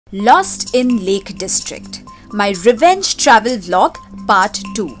Lost in Lake District, my revenge travel vlog part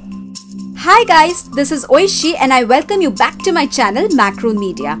 2. Hi guys, this is Oishi and I welcome you back to my channel Macro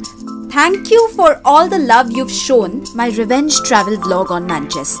Media. Thank you for all the love you've shown my revenge travel vlog on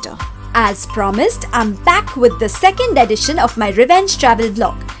Manchester. As promised, I'm back with the second edition of my revenge travel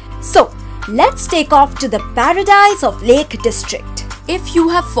vlog. So, let's take off to the paradise of Lake District. If you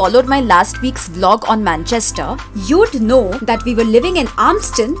have followed my last week's vlog on Manchester, you'd know that we were living in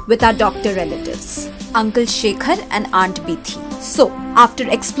Armston with our doctor relatives, Uncle Shekhar and Aunt Bithi. So, after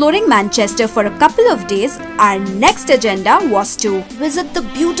exploring Manchester for a couple of days, our next agenda was to visit the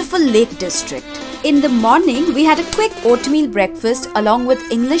beautiful Lake District. In the morning, we had a quick oatmeal breakfast along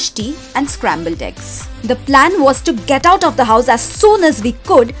with English tea and scrambled eggs. The plan was to get out of the house as soon as we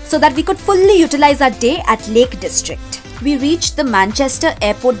could so that we could fully utilize our day at Lake District. We reached the Manchester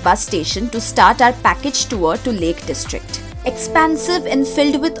Airport bus station to start our package tour to Lake District. Expansive and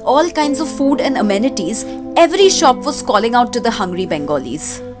filled with all kinds of food and amenities, every shop was calling out to the hungry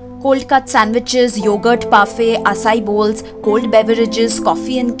Bengalis. Cold cut sandwiches, yogurt parfait, acai bowls, cold beverages,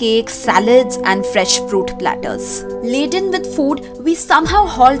 coffee and cakes, salads and fresh fruit platters. Laden with food, we somehow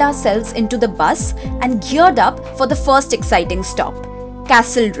hauled ourselves into the bus and geared up for the first exciting stop,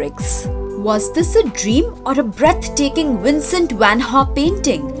 Castle Riggs. Was this a dream or a breathtaking Vincent van Gogh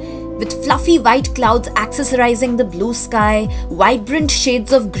painting? With fluffy white clouds accessorizing the blue sky, vibrant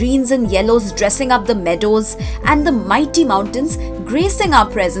shades of greens and yellows dressing up the meadows, and the mighty mountains gracing our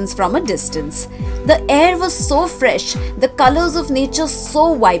presence from a distance. The air was so fresh, the colors of nature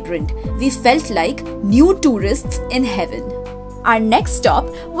so vibrant, we felt like new tourists in heaven. Our next stop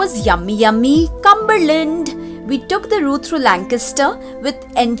was yummy Cumberland. We took the route through Lancaster with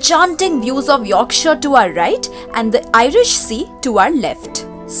enchanting views of Yorkshire to our right and the Irish Sea to our left.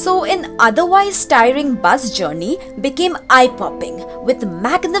 So an otherwise tiring bus journey became eye-popping with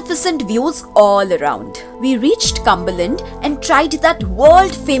magnificent views all around. We reached Cumberland and tried that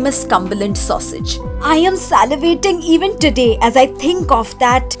world-famous Cumberland sausage. I am salivating even today as I think of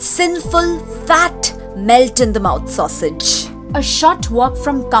that sinful, fat, melt-in-the-mouth sausage. A short walk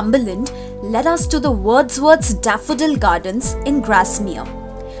from Cumberland led us to the Wordsworth Daffodil Gardens in Grasmere.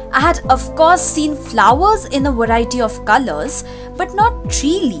 I had of course seen flowers in a variety of colours, but not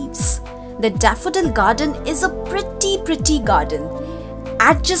tree leaves. The Daffodil Garden is a pretty garden,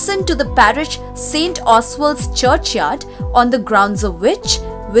 adjacent to the parish St. Oswald's churchyard, on the grounds of which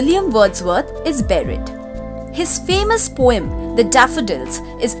William Wordsworth is buried. His famous poem, The Daffodils,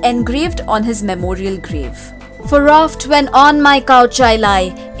 is engraved on his memorial grave. For oft when on my couch I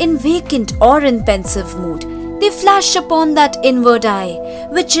lie, in vacant or in pensive mood, they flash upon that inward eye,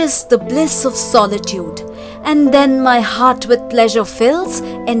 which is the bliss of solitude. And then my heart with pleasure fills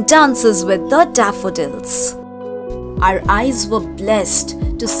and dances with the daffodils. Our eyes were blessed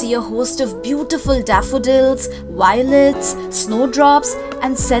to see a host of beautiful daffodils, violets, snowdrops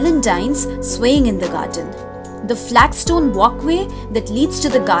and celandines swaying in the garden. The flagstone walkway that leads to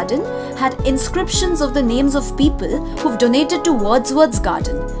the garden had inscriptions of the names of people who've donated to Wordsworth's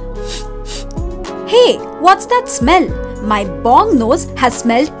garden. Hey, what's that smell? My bong nose has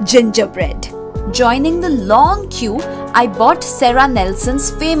smelled gingerbread. Joining the long queue, I bought Sarah Nelson's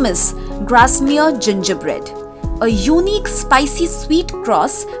famous Grasmere gingerbread, a unique spicy sweet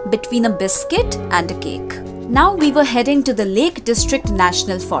cross between a biscuit and a cake. Now we were heading to the Lake District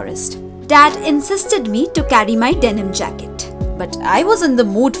National Forest. Dad insisted me to carry my denim jacket, but I was in the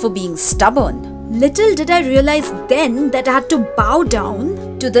mood for being stubborn. Little did I realize then that I had to bow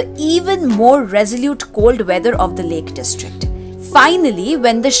down to the even more resolute cold weather of the Lake District. Finally,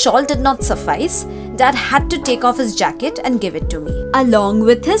 when the shawl did not suffice, Dad had to take off his jacket and give it to me, along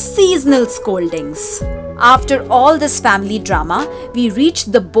with his seasonal scoldings. After all this family drama, we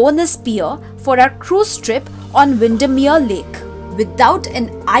reached the bonus pier for our cruise trip on Windermere Lake. Without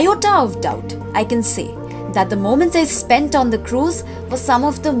an iota of doubt, I can say that the moments I spent on the cruise were some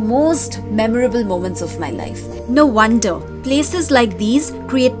of the most memorable moments of my life. No wonder places like these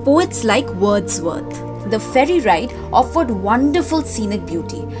create poets like Wordsworth. The ferry ride offered wonderful scenic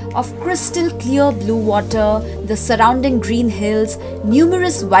beauty of crystal clear blue water, the surrounding green hills,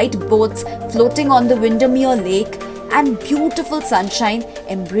 numerous white boats floating on the Windermere Lake, and beautiful sunshine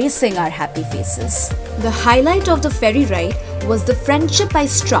embracing our happy faces. The highlight of the ferry ride was the friendship I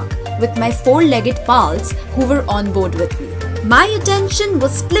struck with my four-legged pals who were on board with me. My attention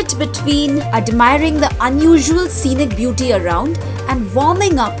was split between admiring the unusual scenic beauty around and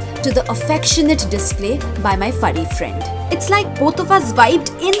warming up to the affectionate display by my furry friend. It's like both of us vibed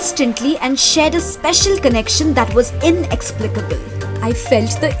instantly and shared a special connection that was inexplicable. I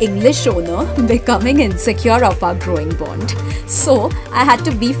felt the English owner becoming insecure of our growing bond. So I had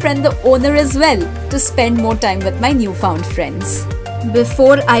to befriend the owner as well to spend more time with my newfound friends.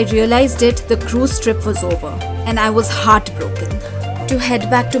 Before I realized it, the cruise trip was over and I was heartbroken to head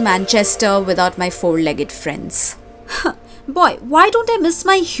back to Manchester without my four-legged friends. Boy, why don't I miss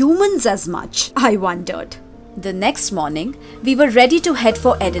my humans as much? I wondered. The next morning, we were ready to head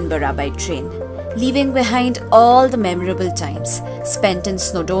for Edinburgh by train, leaving behind all the memorable times spent in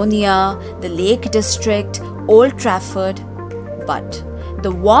Snowdonia, the Lake District, Old Trafford. But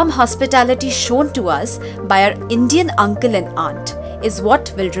the warm hospitality shown to us by our Indian uncle and aunt is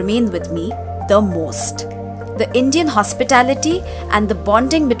what will remain with me the most. The Indian hospitality and the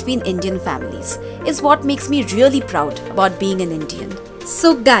bonding between Indian families is what makes me really proud about being an Indian.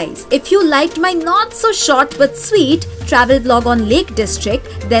 So guys, if you liked my not so short but sweet travel vlog on Lake District,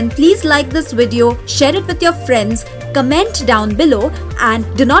 then please like this video, share it with your friends, comment down below, and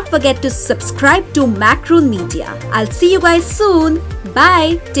do not forget to subscribe to Macroon Media. I'll see you guys soon.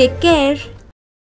 Bye. Take care.